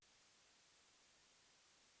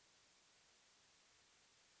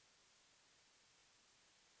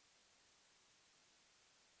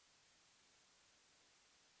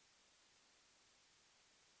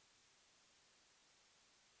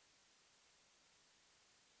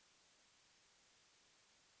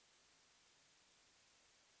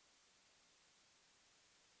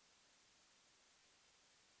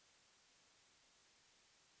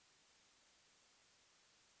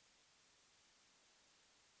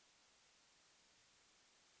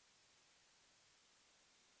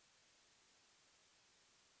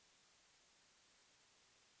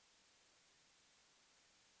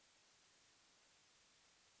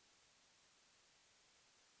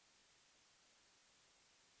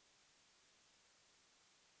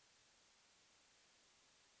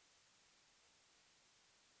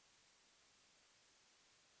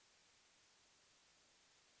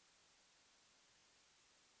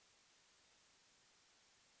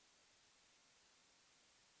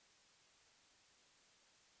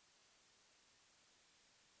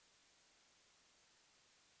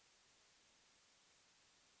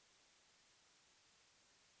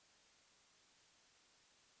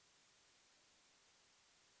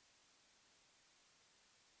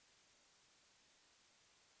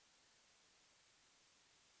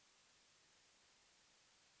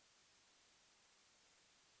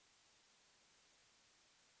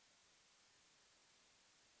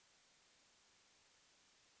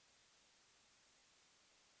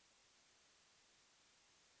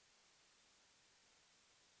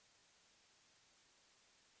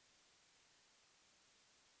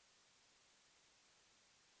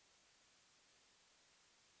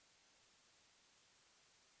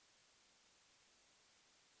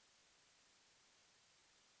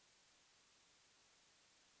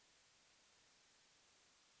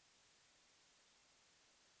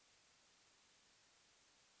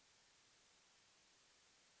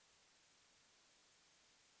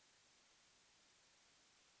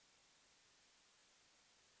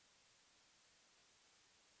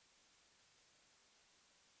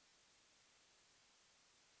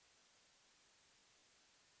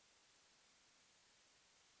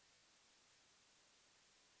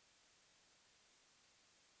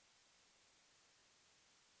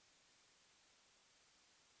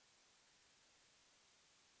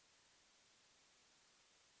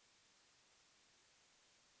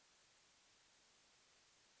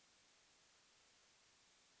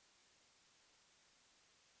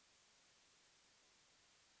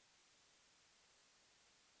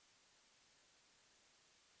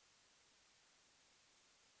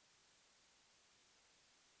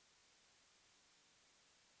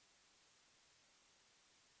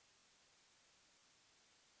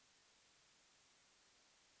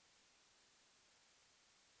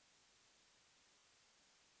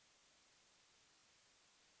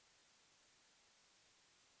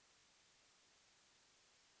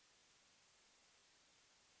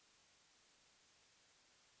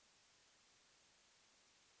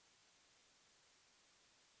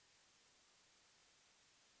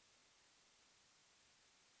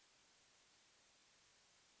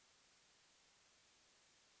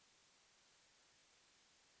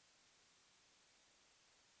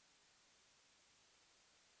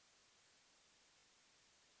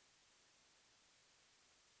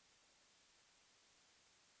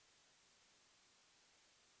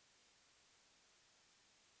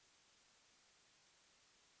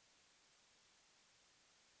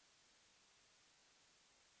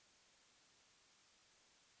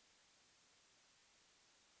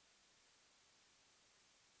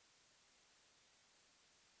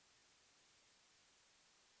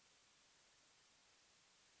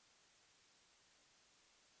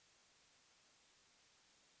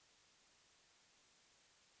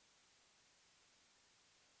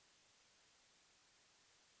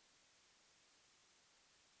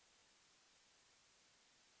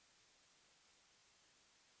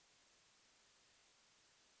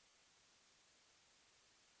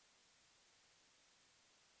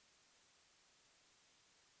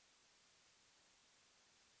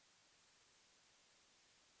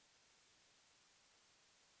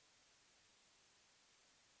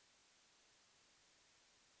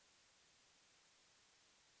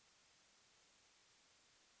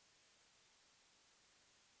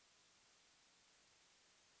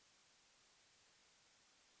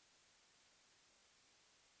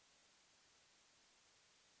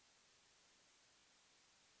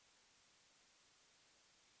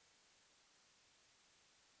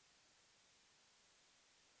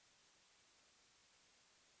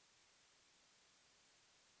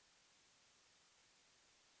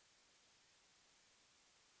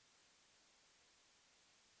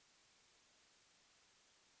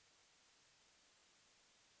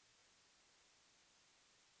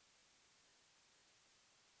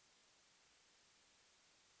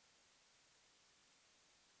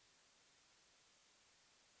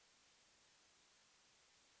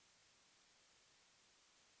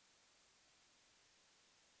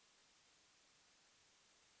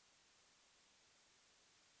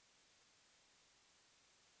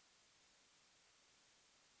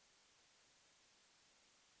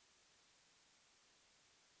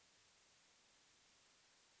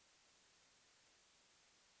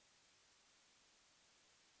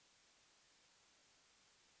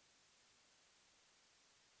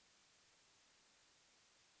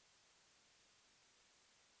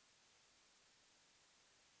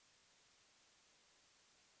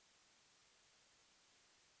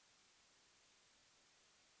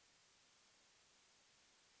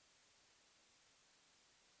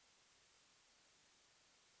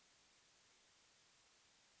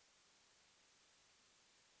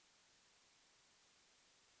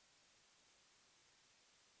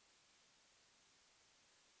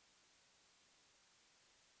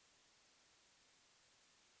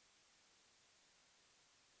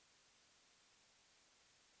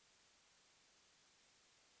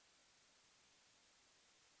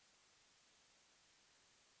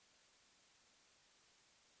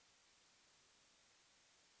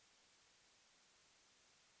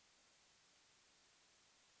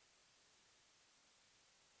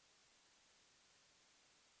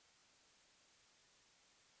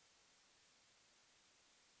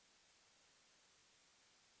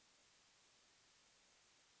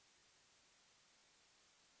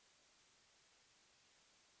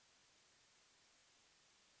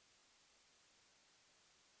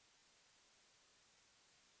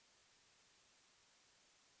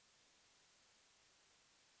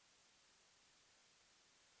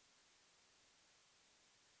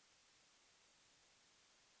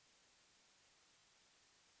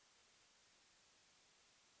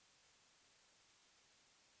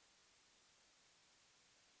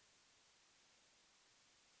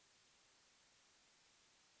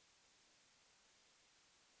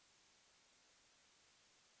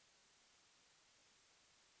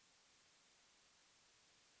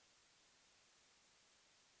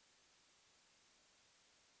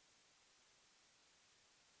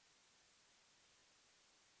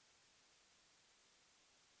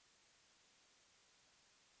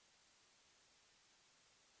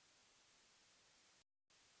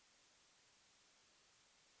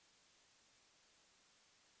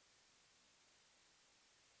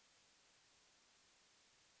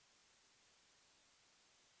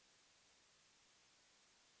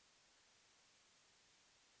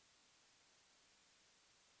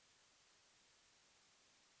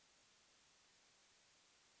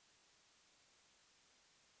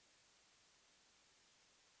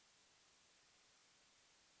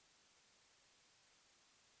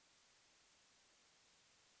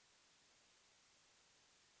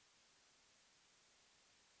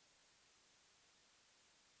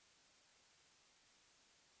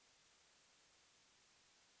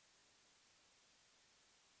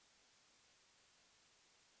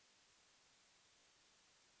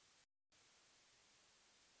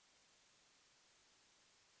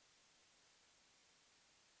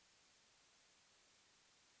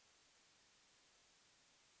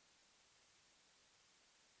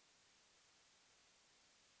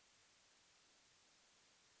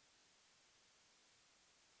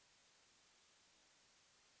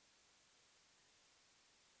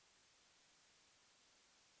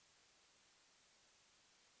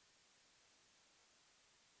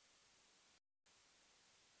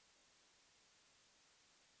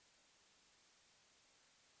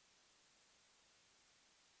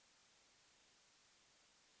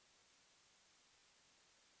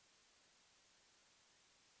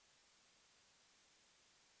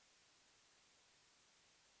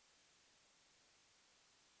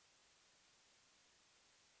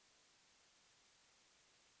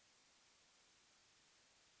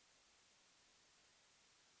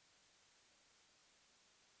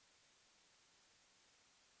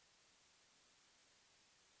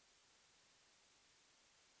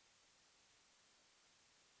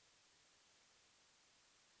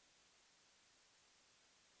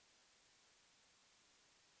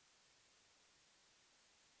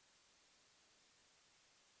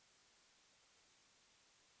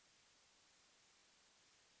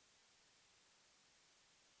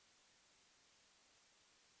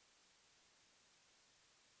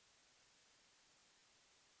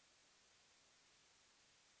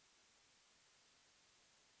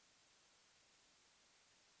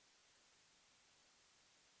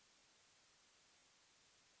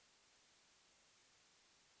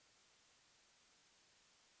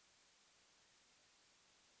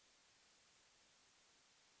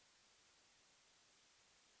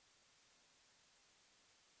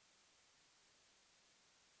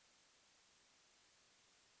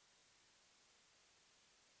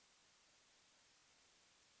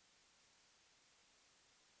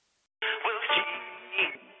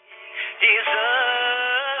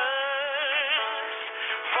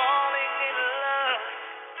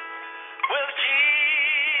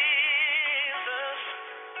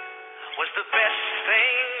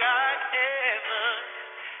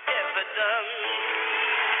Oh yes,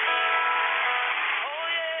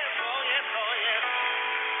 oh yes, oh yes.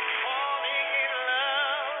 Falling in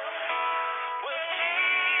love with Jesus.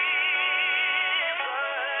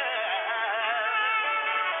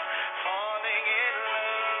 Falling in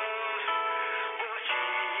love with Jesus.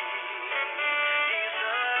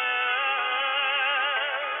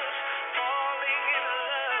 Falling in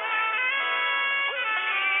love with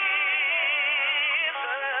Jesus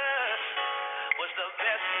was the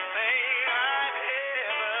best thing I've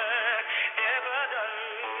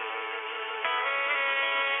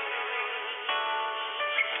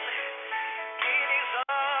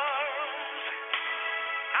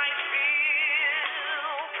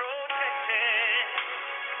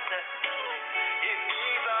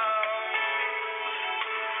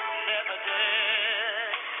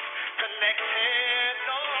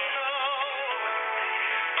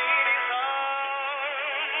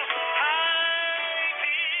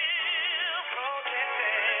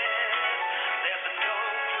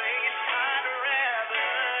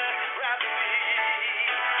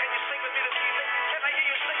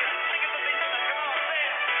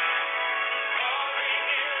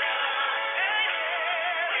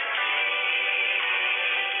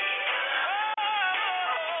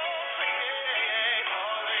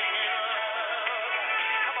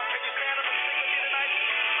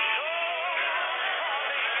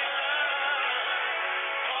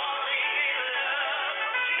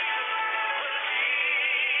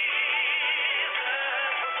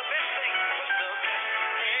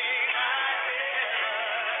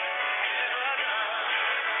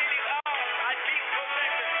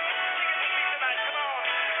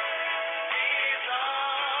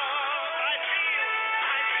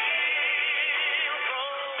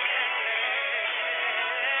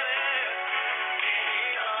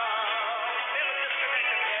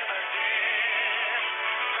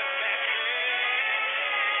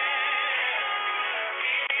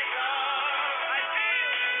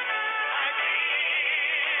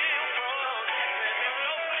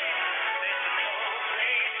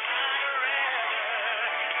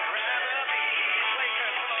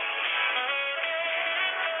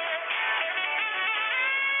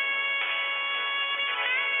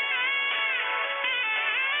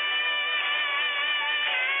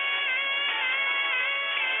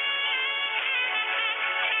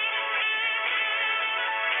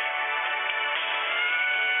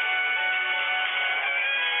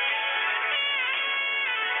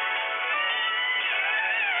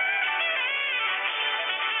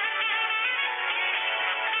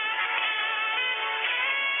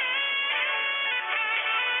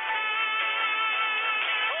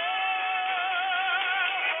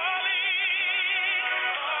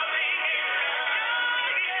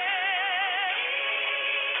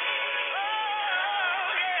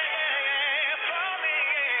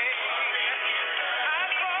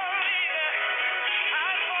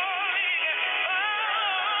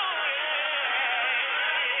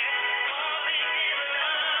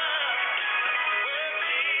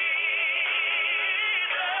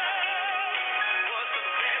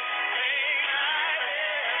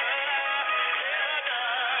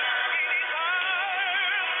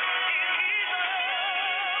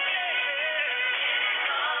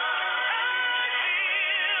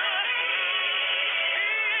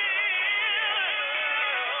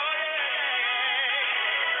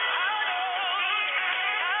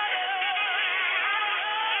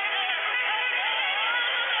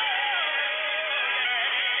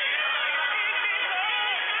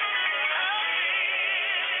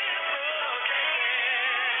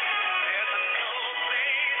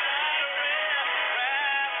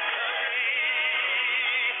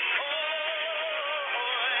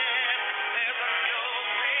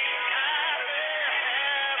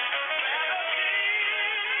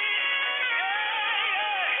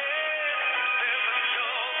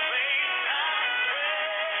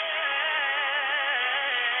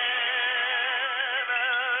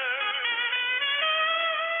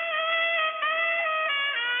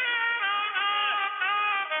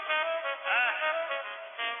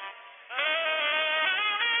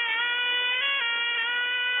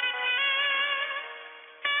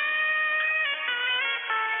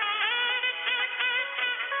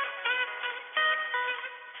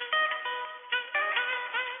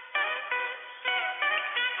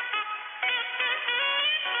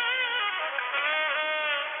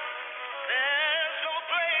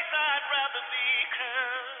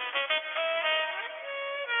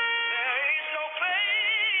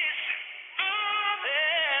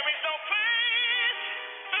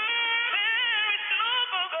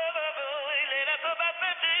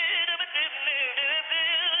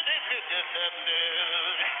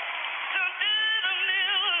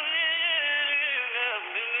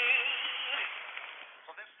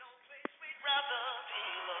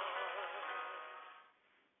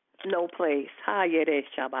No place.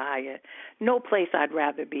 No place I'd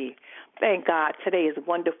rather be. Thank God. Today is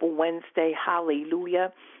Wonderful Wednesday.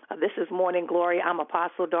 Hallelujah. This is Morning Glory. I'm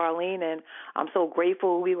Apostle Darlene, and I'm so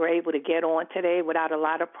grateful we were able to get on today without a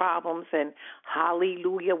lot of problems. And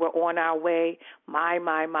hallelujah, we're on our way.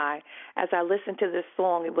 My. As I listened to this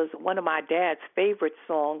song, it was one of my dad's favorite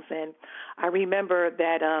songs, and I remember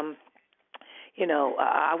that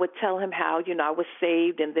I would tell him how, I was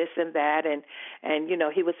saved and this and that, and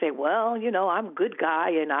he would say, well, I'm a good guy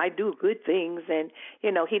and I do good things, and,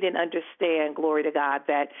 he didn't understand, glory to God,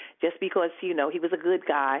 that just because, he was a good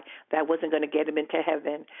guy, that wasn't going to get him into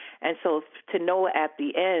heaven. And so to know at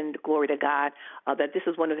the end, glory to God, that this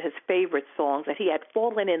is one of his favorite songs, that he had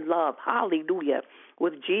fallen in love, hallelujah,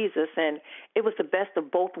 with Jesus, and it was the best of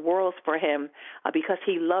both worlds for him because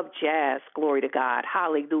he loved jazz, glory to God,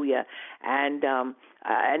 hallelujah. And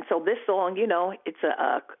so this song, it's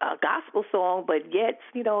a gospel song, but yet,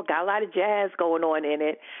 got a lot of jazz going on in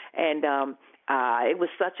it, and it was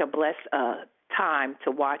such a blessed time to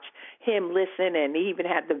watch him listen, and he even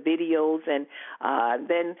had the videos, and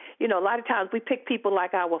then, a lot of times we pick people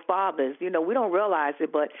like our fathers, we don't realize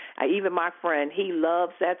it, but even my friend, he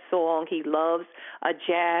loves that song, he loves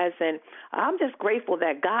jazz, and I'm just grateful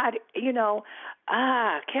that God,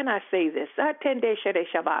 can I say this? 10 days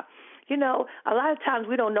Shabbat. A lot of times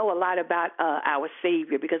we don't know a lot about our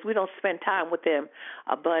Savior because we don't spend time with him,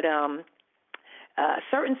 but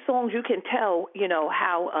certain songs you can tell,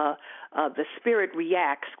 how the Spirit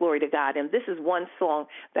reacts, glory to God. And this is one song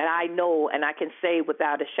that I know and I can say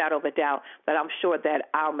without a shadow of a doubt that I'm sure that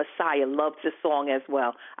our Messiah loves this song as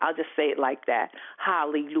well. I'll just say it like that.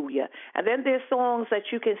 Hallelujah. And then there's songs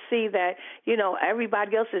that you can see that,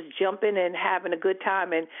 everybody else is jumping and having a good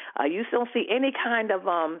time, and you don't see any kind of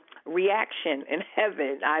reaction in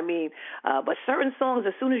heaven. I mean, but certain songs,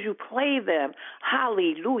 as soon as you play them,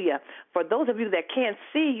 hallelujah. For those of you that can't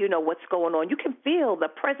see, what's going on, you can feel the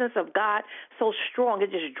presence of God so strong.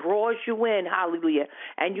 It just draws you in, hallelujah.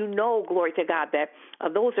 And glory to God, that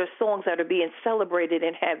those are songs that are being celebrated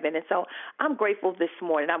in heaven. And so I'm grateful this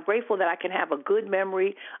morning. I'm grateful that I can have a good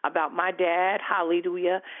memory about my dad,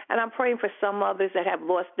 hallelujah. And I'm praying for some others that have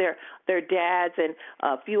lost their dads, and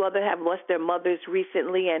a few others have lost their mothers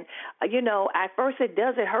recently. And, at first it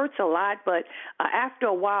hurts a lot, but after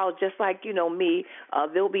a while, just like, me,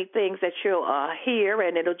 there'll be things that you'll hear,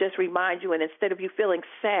 and it'll just remind you, and instead of you feeling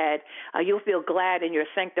sad, you'll feel glad in your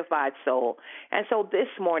sanctified soul. And so this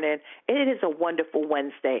morning, it is a wonderful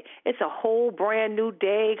Wednesday. It's a whole brand new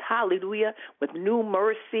day, hallelujah, with new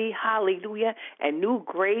mercy, hallelujah, and new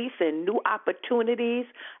grace and new opportunities,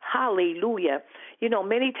 hallelujah.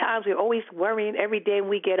 Many times we're always worrying every day when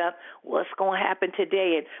we get up, what's going to happen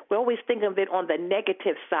today? And we're always thinking of it on the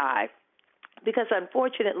negative side, because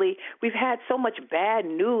unfortunately we've had so much bad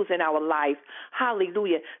news in our life,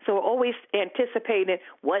 hallelujah. So we're always anticipating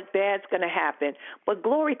what bad's going to happen. But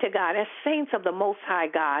glory to God, as saints of the Most High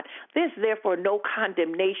God, there's therefore no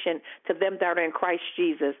condemnation to them that are in Christ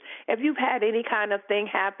Jesus. If you've had any kind of thing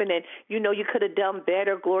happen and you could have done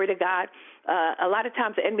better, glory to God, a lot of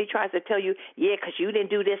times the enemy tries to tell you, yeah, because you didn't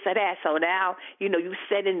do this or that, so now, you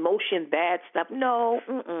set in motion bad stuff. No,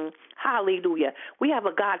 hallelujah. We have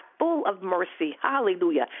a God full of mercy,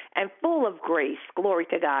 hallelujah, and full of grace, glory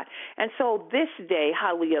to God. And so this day,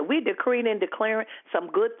 hallelujah, we're decreeing and declaring some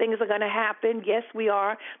good things are going to happen. Yes, we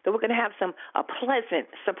are. That we're going to have some pleasant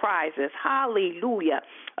surprises, hallelujah,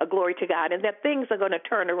 glory to God, and that things are going to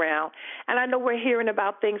turn around. And I know we're hearing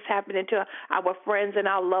about things happening to our friends and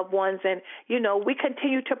our loved ones, and we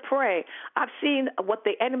continue to pray. I've seen what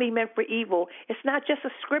the enemy meant for evil. It's not just a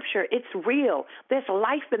scripture. It's real. There's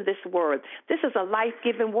life in this word. This is a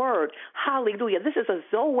life-giving word. Hallelujah. This is a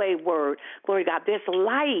Zoe word. Glory to God. There's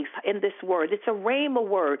life in this word. It's a rhema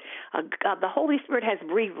word. The Holy Spirit has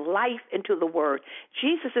breathed life into the word.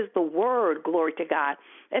 Jesus is the word. Glory to God.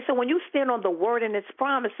 And so when you stand on the word and its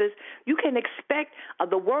promises, you can expect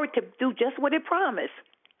the word to do just what it promised.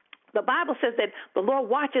 The Bible says that the Lord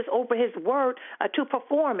watches over his word to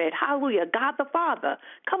perform it. Hallelujah. God the Father.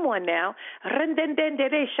 Come on now. And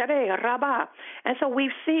so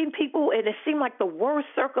we've seen people, and it seemed like the worst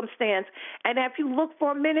circumstance. And if you look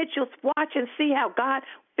for a minute, you'll watch and see how God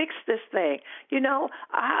fix this thing.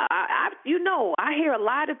 I hear a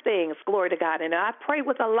lot of things, glory to God, and I pray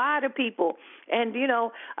with a lot of people. And,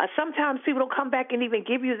 sometimes people don't come back and even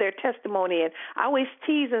give you their testimony. And I always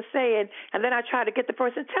tease and say, and then I try to get the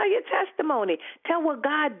person, tell your testimony. Tell what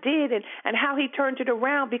God did and how he turned it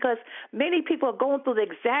around, because many people are going through the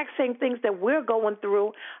exact same things that we're going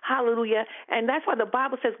through. Hallelujah. And that's why the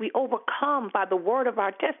Bible says we overcome by the word of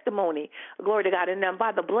our testimony, glory to God, and then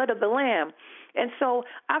by the blood of the Lamb. And so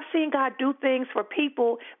I've seen God do things for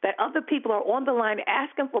people that other people are on the line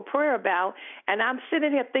asking for prayer about, and I'm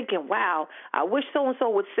sitting here thinking, wow, I wish so-and-so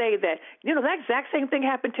would say that, that exact same thing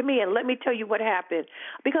happened to me, and let me tell you what happened.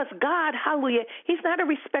 Because God, hallelujah, he's not a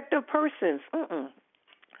respecter of persons.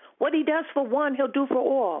 What he does for one, he'll do for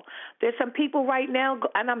all. There's some people right now,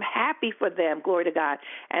 and I'm happy for them, glory to God,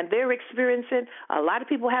 and they're experiencing, a lot of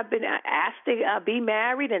people have been asked to be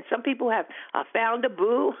married, and some people have found a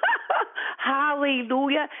boo.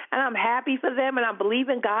 Hallelujah. And I'm happy for them, and I'm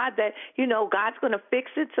believing God that, God's going to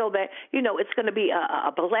fix it so that, it's going to be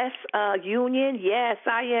a blessed union. Yes,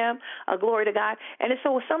 I am. Glory to God. And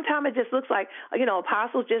so sometimes it just looks like,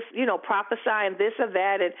 apostles just, prophesying this or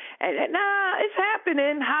that, and nah, it's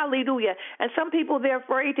happening. Hallelujah. And some people, they're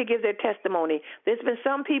afraid to give their testimony. There's been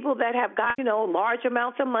some people that have got, large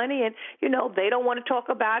amounts of money, and, they don't want to talk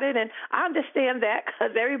about it. And I understand that,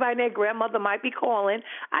 because everybody and their grandmother might be calling.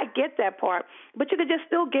 I get that part. But you could just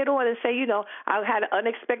still get on and say, I had an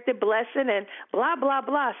unexpected blessing and blah, blah,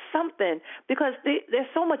 blah, something. Because there's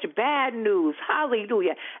so much bad news.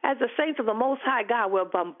 Hallelujah. As the saints of the Most High God, we're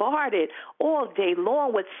bombarded all day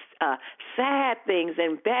long with sad things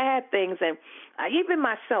and bad things. And even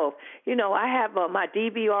myself, I have my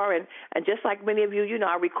DVR, and just like many of you,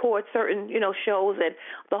 I record certain, shows, and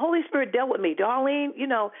the Holy Spirit dealt with me. Darlene,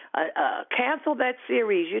 cancel that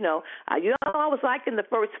series, I was liking the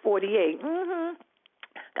first 48.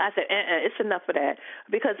 I said, it's enough of that,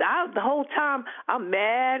 because the whole time I'm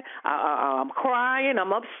mad, I'm crying,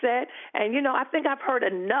 I'm upset, and, I think I've heard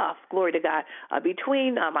enough, glory to God,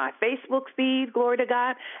 between my Facebook feed, glory to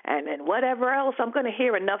God, and whatever else. I'm going to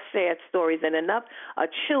hear enough sad stories and enough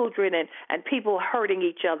children and people hurting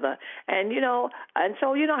each other, and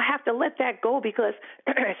so, I have to let that go, because,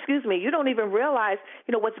 excuse me, you don't even realize,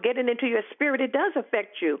 what's getting into your spirit. It does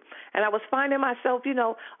affect you, and I was finding myself,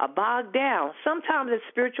 bogged down. Sometimes it's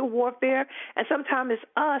spiritual warfare, and sometimes it's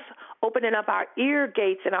us opening up our ear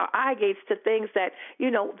gates and our eye gates to things that,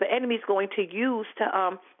 the enemy's going to use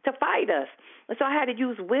to fight us. And so I had to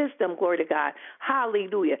use wisdom, glory to God.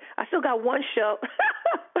 Hallelujah. I still got one show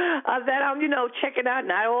that I'm, checking out,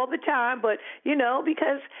 not all the time, but,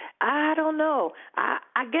 because I don't know.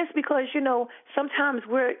 I guess because, sometimes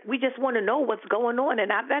we just want to know what's going on, and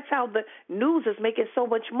that's how the news is making so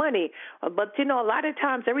much money. But, a lot of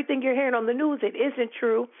times everything you're hearing on the news, it isn't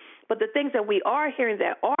true. But the things that we are hearing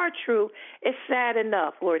that are true, it's sad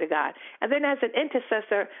enough, glory to God. And then as an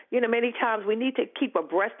intercessor, many times we need to keep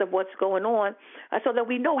abreast of what's going on so that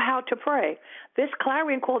we know how to pray. This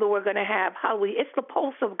clarion call that we're going to have, hallelujah, it's the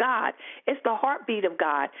pulse of God. It's the heartbeat of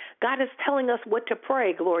God. God is telling us what to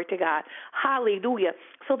pray, glory to God. Hallelujah.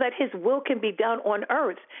 So that his will can be done on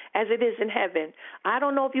earth as it is in heaven. I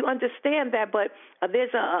don't know if you understand that, but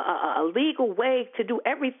there's a legal way to do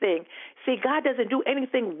everything. See, God doesn't do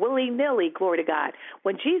anything willy-nilly, glory to God.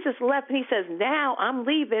 When Jesus left, he says, now I'm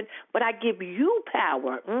leaving, but I give you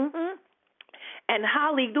power. And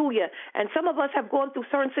hallelujah. And some of us have gone through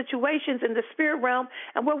certain situations in the spirit realm,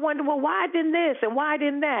 and we're wondering, well, why didn't this and why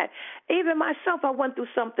didn't that? Even myself, I went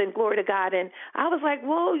through something, glory to God, and I was like,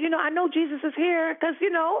 well, I know Jesus is here because,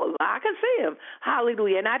 I can see him.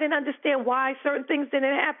 Hallelujah. And I didn't understand why certain things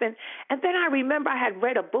didn't happen. And then I remember I had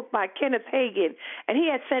read a book by Kenneth Hagin, and he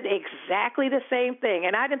had said exactly the same thing.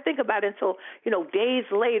 And I didn't think about it until, days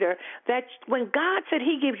later, that when God said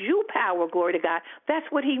he gives you power, glory to God, that's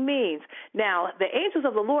what he means. Now, the angels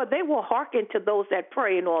of the Lord, they will hearken to those that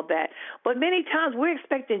pray and all that. But many times we're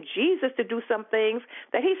expecting Jesus to do some things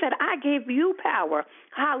that he said, I gave you power.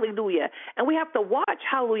 Hallelujah. And we have to watch,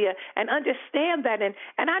 hallelujah, and understand that. And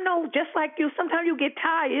I know just like you, sometimes you get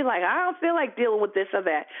tired. You're like, I don't feel like dealing with this or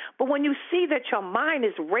that. But when you see that your mind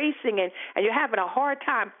is racing and you're having a hard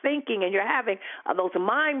time thinking and you're having those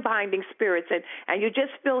mind-binding spirits and you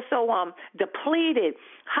just feel so depleted,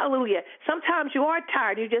 hallelujah. Sometimes you are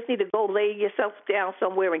tired. You just need to go lay yourself down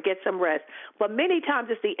somewhere and get some rest. But many times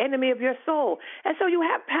it's the enemy of your soul. And so you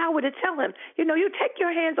have power to tell him, you take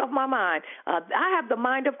your hands off my mind. I have the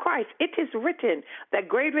mind of Christ. It is written that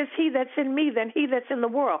greater is he that's in me than he that's in the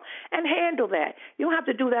world. And handle that. You don't have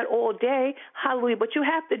to do that all day, hallelujah, but you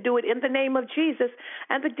have to do it in the name of Jesus,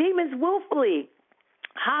 and the demons will flee.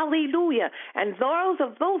 Hallelujah. And those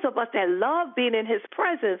of us that love being in his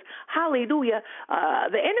presence, hallelujah,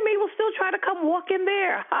 the enemy will still try to come walk in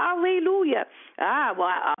there. Hallelujah.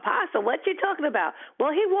 Well, Apostle, what you talking about?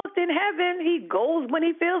 Well, he walked in heaven. He goes when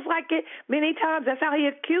he feels like it many times. That's how he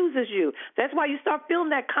accuses you. That's why you start feeling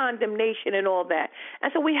that condemnation and all that.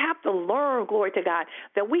 And so we have to learn, glory to God,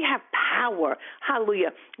 that we have power.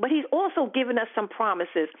 Hallelujah. But he's also given us some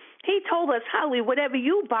promises. He told us, hallelujah, whatever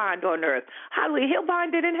you bind on earth, hallelujah, he'll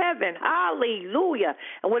bind it in heaven. Hallelujah.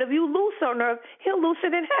 And whatever you loose on earth, he'll loose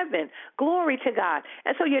it in heaven. Glory to God.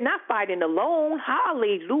 And so you're not fighting alone.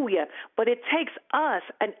 Hallelujah. But it takes us,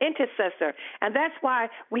 an intercessor. And that's why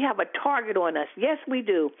we have a target on us. Yes, we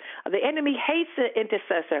do. The enemy hates the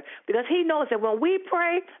intercessor because he knows that when we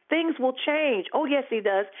pray, things will change. Oh, yes, he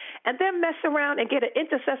does. And then mess around and get an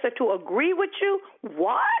intercessor to agree with you.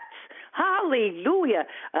 What? Hallelujah.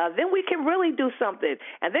 Then we can really do something.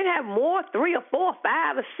 And then have more, 3 or 4,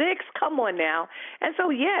 5 or 6. Come on now. And so,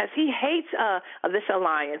 yes, he hates this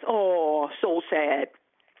alliance. Oh, so sad.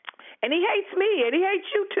 And he hates me, and he hates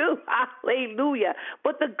you too. Hallelujah.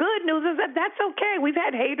 But the good news is that that's okay. We've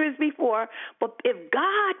had haters before. But if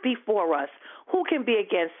God be for us, who can be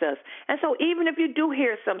against us? And so even if you do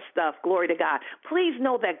hear some stuff, glory to God, please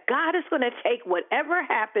know that God is going to take whatever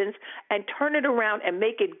happens and turn it around and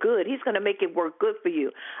make it good. He's going to make it work good for you.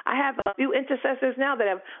 I have a few intercessors now that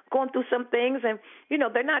have gone through some things, and,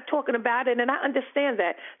 they're not talking about it. And I understand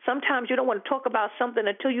that. Sometimes you don't want to talk about something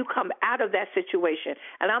until you come out of that situation.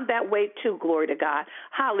 And I'm that way too, glory to God.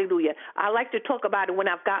 Hallelujah. I like to talk about it when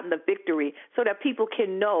I've gotten the victory so that people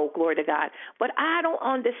can know, glory to God. But I don't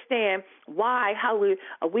understand why, hallelujah,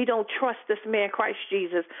 we don't trust this man, Christ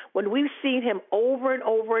Jesus, when we've seen him over and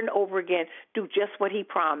over and over again do just what he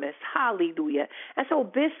promised. Hallelujah. And so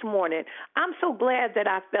this morning, I'm so glad that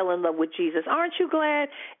I fell in love with Jesus. Aren't you glad?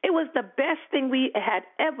 It was the best thing we had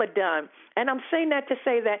ever done. And I'm saying that to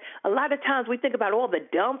say that a lot of times we think about all the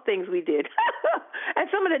dumb things we did and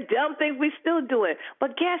some of the dumb things we still doing.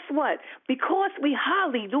 But guess what? Because we,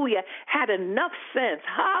 hallelujah, had enough sense,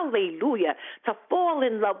 hallelujah, to fall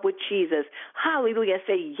in love with Jesus. Hallelujah.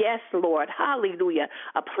 Say, yes, Lord. Hallelujah.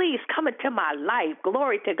 Please come into my life.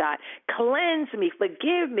 Glory to God. Cleanse me.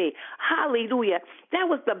 Forgive me. Hallelujah. That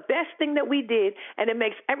was the best thing that we did, and it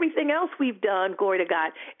makes everything else we've done, glory to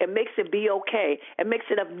God, it makes it be okay. It makes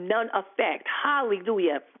it of none effect.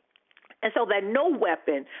 Hallelujah. And so that no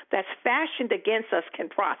weapon that's fashioned against us can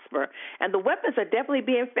prosper. And the weapons are definitely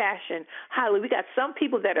being fashioned. Hallelujah. We got some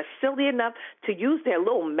people that are silly enough to use their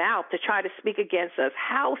little mouth to try to speak against us.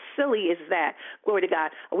 How silly is that? Glory to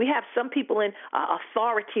God. We have some people in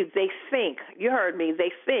authority. They think, you heard me,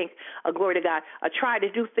 they think, glory to God, try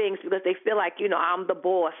to do things because they feel like, I'm the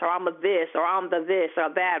boss, or I'm a this, or I'm the this,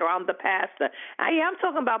 or that, or I'm the pastor. I'm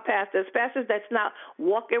talking about pastors that's not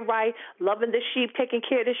walking right, loving the sheep, taking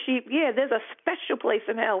care of the sheep. Yeah, there's a special place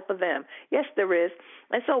in hell for them. Yes, there is.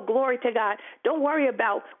 And so, glory to God. Don't worry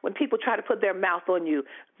about when people try to put their mouth on you.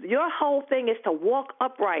 Your whole thing is to walk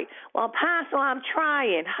upright. Well, Apostle, I'm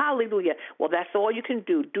trying. Hallelujah. Well, that's all you can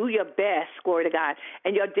do. Do your best, glory to God,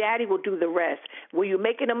 and your daddy will do the rest. Were you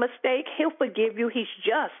making a mistake? He'll forgive you. He's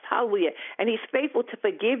just, hallelujah, and he's faithful to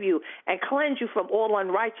forgive you and cleanse you from all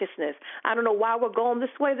unrighteousness. I don't know why we're going this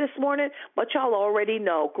way this morning, but y'all already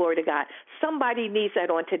know, glory to God. Somebody needs that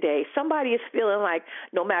on today. Somebody is feeling like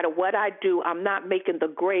no matter what I do, I'm not making the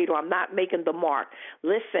grade or I'm not making the mark.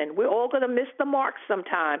 Listen, we're all going to miss the mark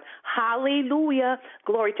sometime. Hallelujah.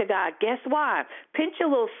 Glory to God. Guess why? Pinch your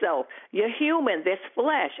little self. You're human. There's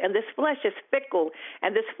flesh, and this flesh is fickle,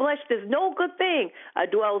 and this flesh, there's no good thing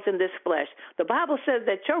dwells in this flesh. The Bible says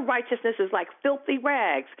that your righteousness is like filthy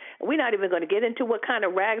rags. We're not even going to get into what kind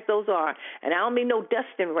of rags those are. And I don't mean no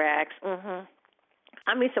dusting rags.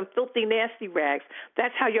 I mean some filthy, nasty rags.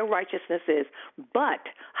 That's how your righteousness is. But,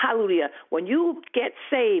 hallelujah, when you get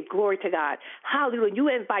saved, glory to God, hallelujah, you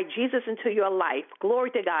invite Jesus into your life, glory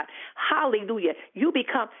to God, hallelujah, you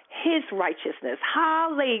become his righteousness,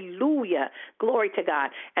 hallelujah, glory to God.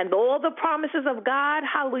 And all the promises of God,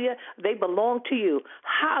 hallelujah, they belong to you,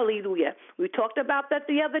 hallelujah. We talked about that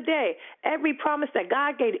the other day. Every promise that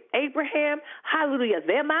God gave Abraham, hallelujah,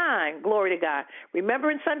 they're mine, glory to God. Remember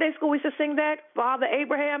in Sunday school we used to sing that? Father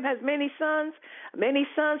Abraham has many sons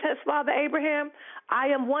has Father Abraham. I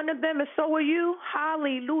am one of them, and so are you.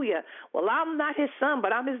 Hallelujah. Well, I'm not his son,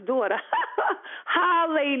 but I'm his daughter.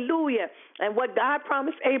 Hallelujah. And what God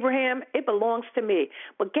promised Abraham, it belongs to me.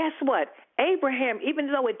 But guess what? Abraham, even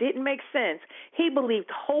though it didn't make sense, he believed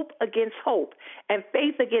hope against hope and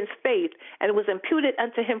faith against faith, and it was imputed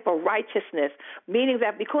unto him for righteousness, meaning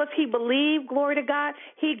that because he believed, glory to God,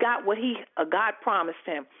 he got what God promised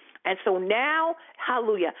him. And so now,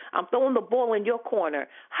 hallelujah, I'm throwing the ball in your corner.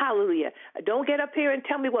 Hallelujah. Don't get up here and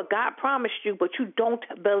tell me what God promised you, but you don't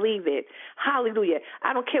believe it. Hallelujah.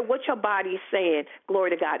 I don't care what your body is saying,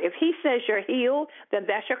 glory to God. If he says you're healed, then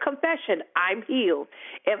that's your confession. I'm healed.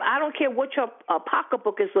 If I don't care what your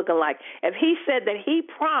pocketbook is looking like, if he said that he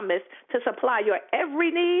promised to supply your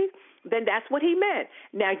every need, then that's what he meant.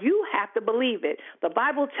 Now you have to believe it. The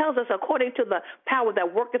Bible tells us, according to the power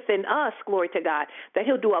that worketh in us, glory to God, that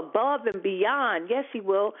he'll do above and beyond. Yes, he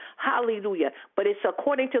will. Hallelujah. But it's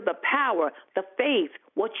according to the power, the faith,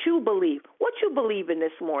 what you believe. What you believe in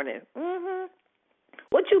this morning.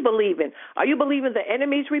 What you believe in? Are you believing the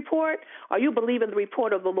enemy's report? Are you believing the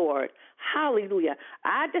report of the Lord? Hallelujah.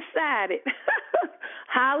 I decided,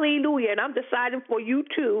 hallelujah, and I'm deciding for you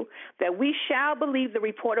too, that we shall believe the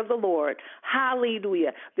report of the Lord.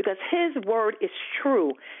 Hallelujah. Because his word is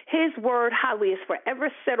true. His word, hallelujah, is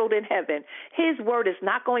forever settled in heaven. His word is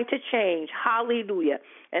not going to change. Hallelujah.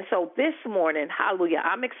 And so this morning, hallelujah,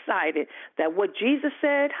 I'm excited that what Jesus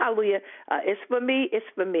said, hallelujah, is for me, it's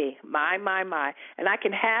for me. My. And I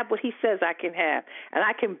can have what he says I can have. And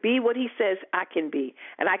I can be what he says I can be.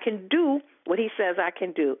 And I can do what he says I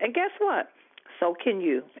can do. And guess what? So can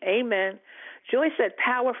you. Amen. Joy said,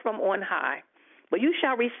 power from on high. But you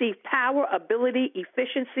shall receive power, ability,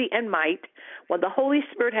 efficiency, and might when the Holy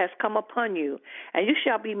Spirit has come upon you. And you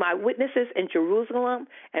shall be my witnesses in Jerusalem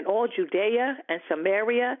and all Judea and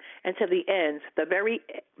Samaria and to the ends, the very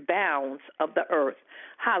bounds of the earth.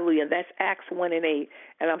 Hallelujah. That's Acts 1 and 8.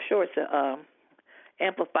 And I'm sure it's an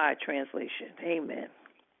amplified translation. Amen.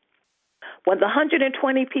 When the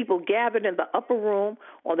 120 people gathered in the upper room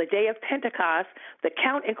on the day of Pentecost, the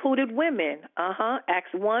count included women.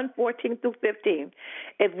 Acts 1:14 through 15.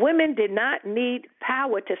 If women did not need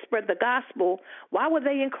power to spread the gospel, why were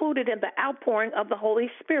they included in the outpouring of the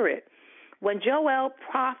Holy Spirit? When Joel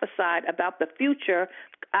prophesied about the future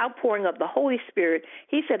outpouring of the Holy Spirit,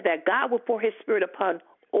 he said that God will pour his Spirit upon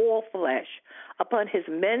all flesh, upon his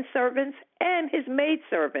men servants and his maid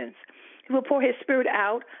servants. He will pour his Spirit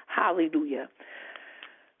out. Hallelujah.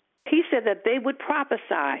 He said that they would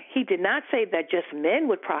prophesy. He did not say that just men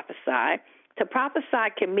would prophesy. To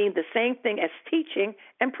prophesy can mean the same thing as teaching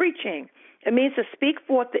and preaching. It means to speak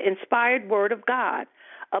forth the inspired word of God.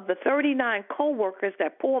 Of the 39 co-workers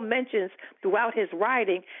that Paul mentions throughout his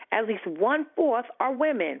writing, at least 1/4 are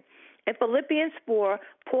women. In Philippians 4,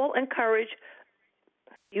 Paul encouraged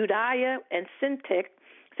Euodia and Syntyche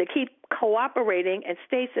to keep cooperating and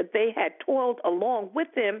states that they had toiled along with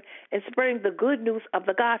him in spreading the good news of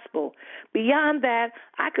the gospel. Beyond that,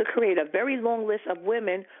 I could create a very long list of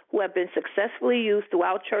women who have been successfully used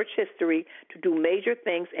throughout church history to do major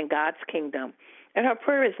things in God's kingdom. And her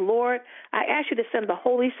prayer is, Lord, I ask you to send the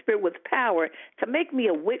Holy Spirit with power to make me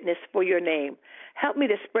a witness for your name. Help me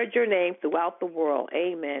to spread your name throughout the world.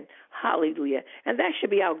 Amen. Hallelujah. And that should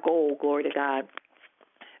be our goal, glory to God.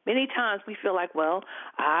 Many times we feel like, well,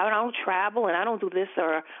 I don't travel and I don't do this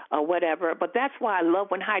or whatever. But that's why I love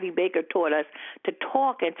when Heidi Baker taught us to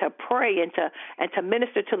talk and to pray and to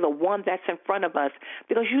minister to the one that's in front of us,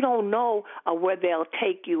 because you don't know where they'll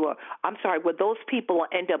take you, or where those people will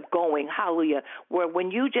end up going. Hallelujah. Where when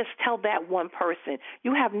you just tell that one person,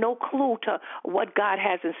 you have no clue to what God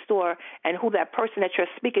has in store and who that person that you're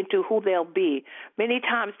speaking to, who they'll be. Many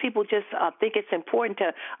times people just think it's important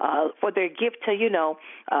to for their gift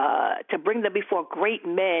to bring them before great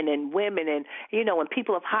men and women and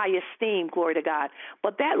people of high esteem, glory to God.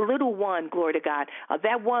 But that little one, glory to God,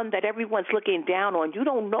 that one that everyone's looking down on, you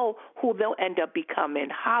don't know who they'll end up becoming.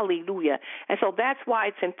 Hallelujah. And so that's why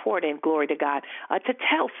it's important, glory to God, to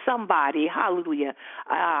tell somebody, hallelujah.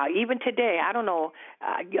 Even today, I don't know,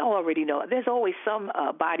 y'all already know, there's always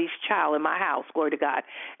somebody's child in my house, glory to God,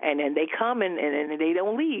 and then they come and they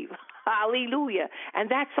don't leave. Hallelujah. And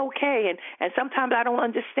that's okay. And sometimes I don't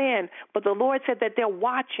understand, but the Lord said that they're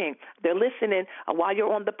watching. They're listening while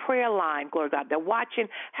you're on the prayer line, glory to God. They're watching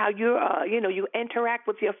how you interact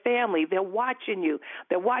with your family. They're watching you.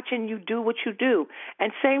 They're watching you do what you do.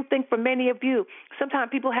 And same thing for many of you. Sometimes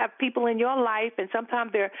people have people in your life, and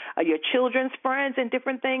sometimes they're your children's friends and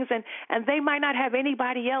different things, and they might not have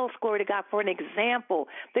anybody else, glory to God, for an example.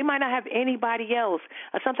 They might not have anybody else.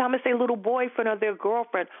 Sometimes it's their little boyfriend or their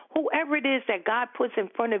girlfriend, whoever it is that God puts in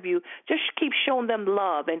front of you. Just keep showing them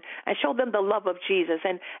love and show them the love of Jesus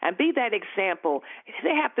and be that example.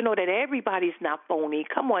 They have to know that everybody's not phony.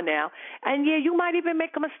 Come on now. And, yeah, you might even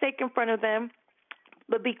make a mistake in front of them.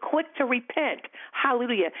 but be quick to repent.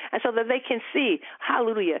 Hallelujah. And so that they can see.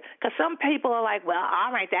 Hallelujah. Because some people are like, well,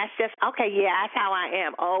 all right, that's just, okay, yeah, that's how I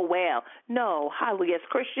am. Oh, well. No. Hallelujah. As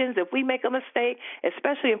Christians, if we make a mistake,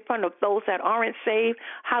 especially in front of those that aren't saved,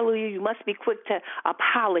 hallelujah, you must be quick to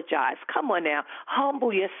apologize. Come on now.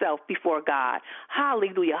 Humble yourself before God.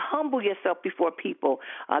 Hallelujah. Humble yourself before people.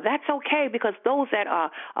 That's okay, because those that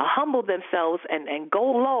humble themselves and go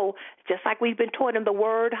low, just like we've been taught in the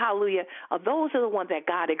Word, hallelujah, those are the ones that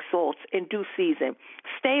God exalts in due season.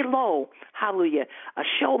 Stay low, hallelujah.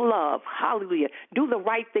 Show love, hallelujah. Do the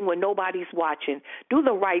right thing when nobody's watching. Do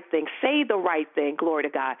the right thing. Say the right thing, glory to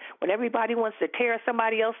God. When everybody wants to tear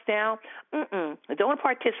somebody else down, don't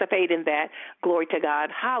participate in that, glory to God,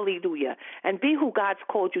 hallelujah. And be who God's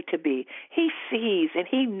called you to be. He sees and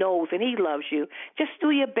He knows and He loves you. Just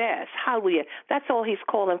do your best, hallelujah. That's all He's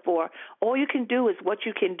calling for. All you can do is what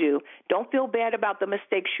you can do. Don't feel bad about the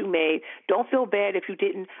mistakes you made. Don't feel bad if you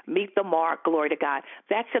didn't meet the mark, glory to God.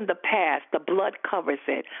 That's in the past. The blood covers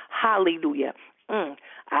it. Hallelujah.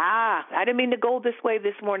 I didn't mean to go this way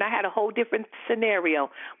this morning. I had a whole different scenario,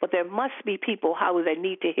 but there must be people, that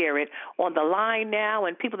need to hear it on the line now,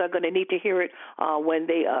 and people that are going to need to hear it when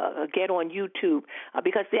they get on YouTube,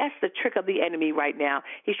 because that's the trick of the enemy right now.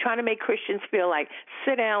 He's trying to make Christians feel like,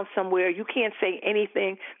 sit down somewhere, you can't say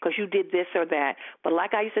anything because you did this or that. But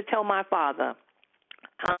like I used to tell my father,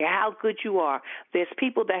 how good you are. There's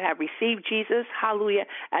people that have received Jesus, hallelujah,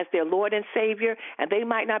 as their Lord and Savior, and they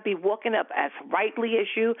might not be walking up as rightly as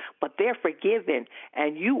you, but they're forgiven,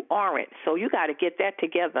 and you aren't. So you got to get that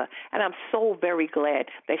together. And I'm so very glad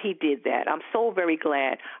that he did that. I'm so very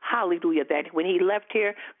glad, hallelujah, that when he left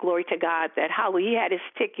here, glory to God, that hallelujah, he had his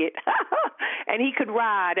ticket, and he could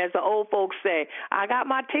ride, as the old folks say. I got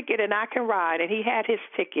my ticket, and I can ride, and he had his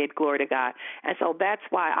ticket, glory to God. And so that's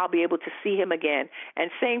why I'll be able to see him again.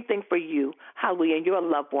 And same thing for you, hallelujah, and your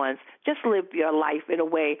loved ones. Just live your life in a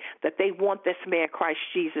way that they want this man, Christ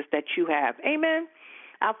Jesus, that you have. Amen.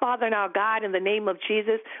 Our Father and our God, in the name of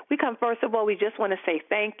Jesus, we come first of all, we just want to say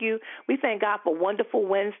thank you. We thank God for wonderful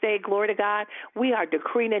Wednesday. Glory to God. We are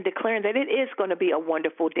decreeing and declaring that it is going to be a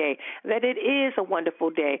wonderful day, that it is a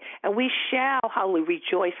wonderful day, and we shall, hallelujah,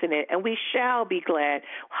 rejoice in it, and we shall be glad.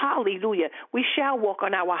 Hallelujah. We shall walk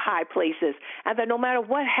on our high places, and that no matter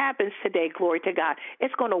what happens today, glory to God,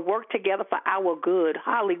 it's going to work together for our good.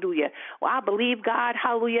 Hallelujah. Well, I believe God,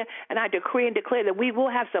 hallelujah, and I decree and declare that we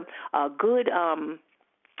will have some good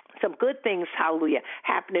things, hallelujah,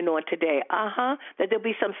 happening on today. That there'll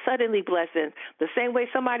be some suddenly blessings. The same way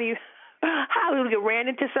somebody, hallelujah, ran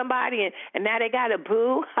into somebody and now they got a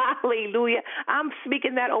boo. Hallelujah. I'm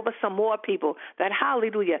speaking that over some more people, that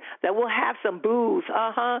hallelujah, that we'll have some boos,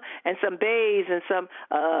 and some bays and some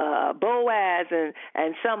Boaz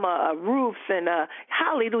and some Ruths and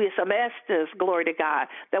hallelujah, some Esthers, glory to God,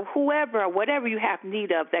 that whoever, whatever you have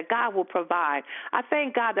need of, that God will provide. I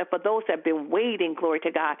thank God that for those that have been waiting, glory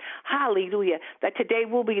to God, hallelujah, that today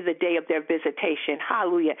will be the day of their visitation,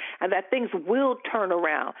 hallelujah, and that things will turn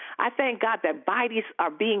around. I thank God that bodies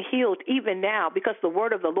are being healed even now because the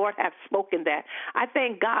word of the Lord has spoken that. I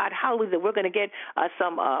thank God, hallelujah, that we're going to get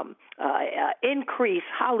some increase,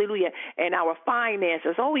 hallelujah, in our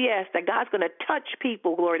finances. Oh, yes, that God's going to touch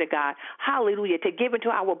people, glory to God, hallelujah, to give into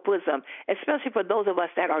our bosom, especially for those of us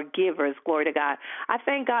that are givers, glory to God. I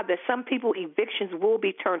thank God that some people, evictions will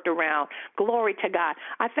be turned around, glory to God.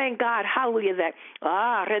 I thank God, hallelujah, that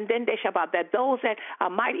those that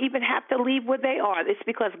might even have to leave where they are, it's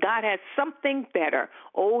because God has something better.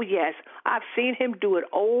 Oh, yes, I've seen him do it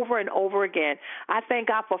over and over again. I thank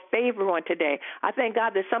God for favor on today. I thank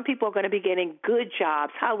God that some people are going to be getting good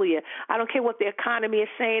jobs. Hallelujah. I don't care what the economy is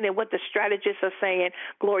saying and what the strategists are saying.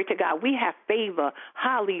 Glory to God. We have favor.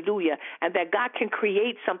 Hallelujah. And that God can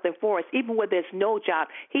create something for us. Even where there's no job,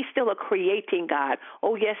 he's still a creating God.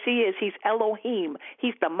 Oh, yes, he is. He's Elohim.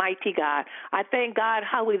 He's the mighty God. I thank God,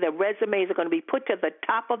 hallelujah, that resumes are going to be put to the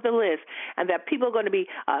top of the list and that people are going to be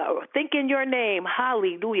thinking your name.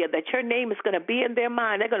 Hallelujah. That your name is going to be in their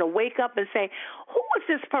mind. They're going to wake up and say, who is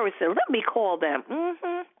this person? Let me call them.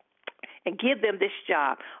 And give them this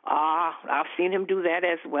job. I've seen him do that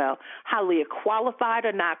as well. Hallelujah. Qualified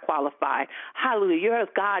or not qualified. Hallelujah. You're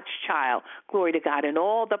God's child. Glory to God. And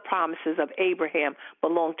all the promises of Abraham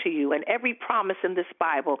belong to you. And every promise in this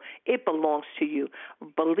Bible, it belongs to you.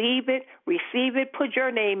 Believe it, receive it, put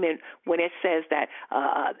your name in when it says that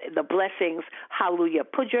the blessings, hallelujah.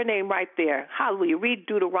 Put your name right there. Hallelujah. Read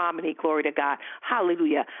Deuteronomy, glory to God.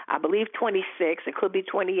 Hallelujah. I believe 26. It could be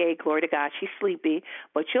 28, glory to God. She's sleepy,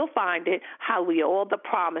 but you'll find it. it. Hallelujah. All the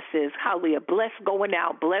promises. Hallelujah. Blessed going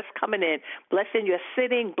out, blessed coming in, blessed in your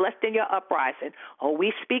sitting, blessed in your uprising. Oh,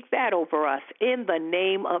 we speak that over us in the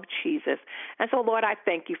name of Jesus. And so, Lord, I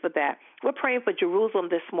thank you for that. We're praying for Jerusalem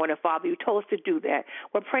this morning, Father. You told us to do that.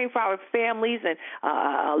 We're praying for our families and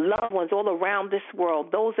loved ones all around this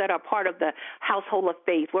world, those that are part of the household of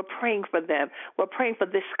faith. We're praying for them. We're praying for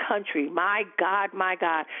this country. My God, my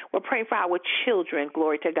God. We're praying for our children,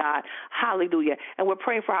 glory to God. Hallelujah. And we're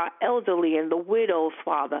praying for our elderly and the widows,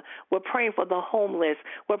 Father. We're praying for the homeless.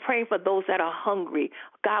 We're praying for those that are hungry.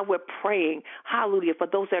 God, we're praying, hallelujah, for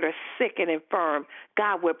those that are sick and infirm.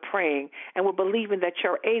 God, we're praying, and we're believing that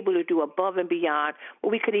you're able to do above and beyond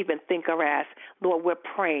what we could even think or ask. Lord, we're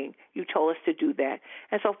praying. You told us to do that.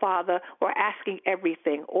 And so, Father, we're asking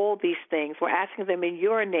everything, all these things. We're asking them in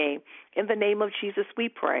your name. In the name of Jesus, we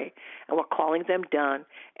pray, and we're calling them done.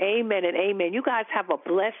 Amen and amen. You guys have a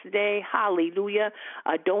blessed day. Hallelujah.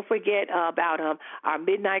 Don't forget about our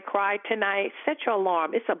midnight cry tonight. Set your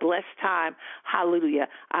alarm. It's a blessed time. Hallelujah.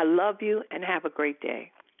 I love you, and have a great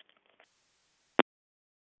day.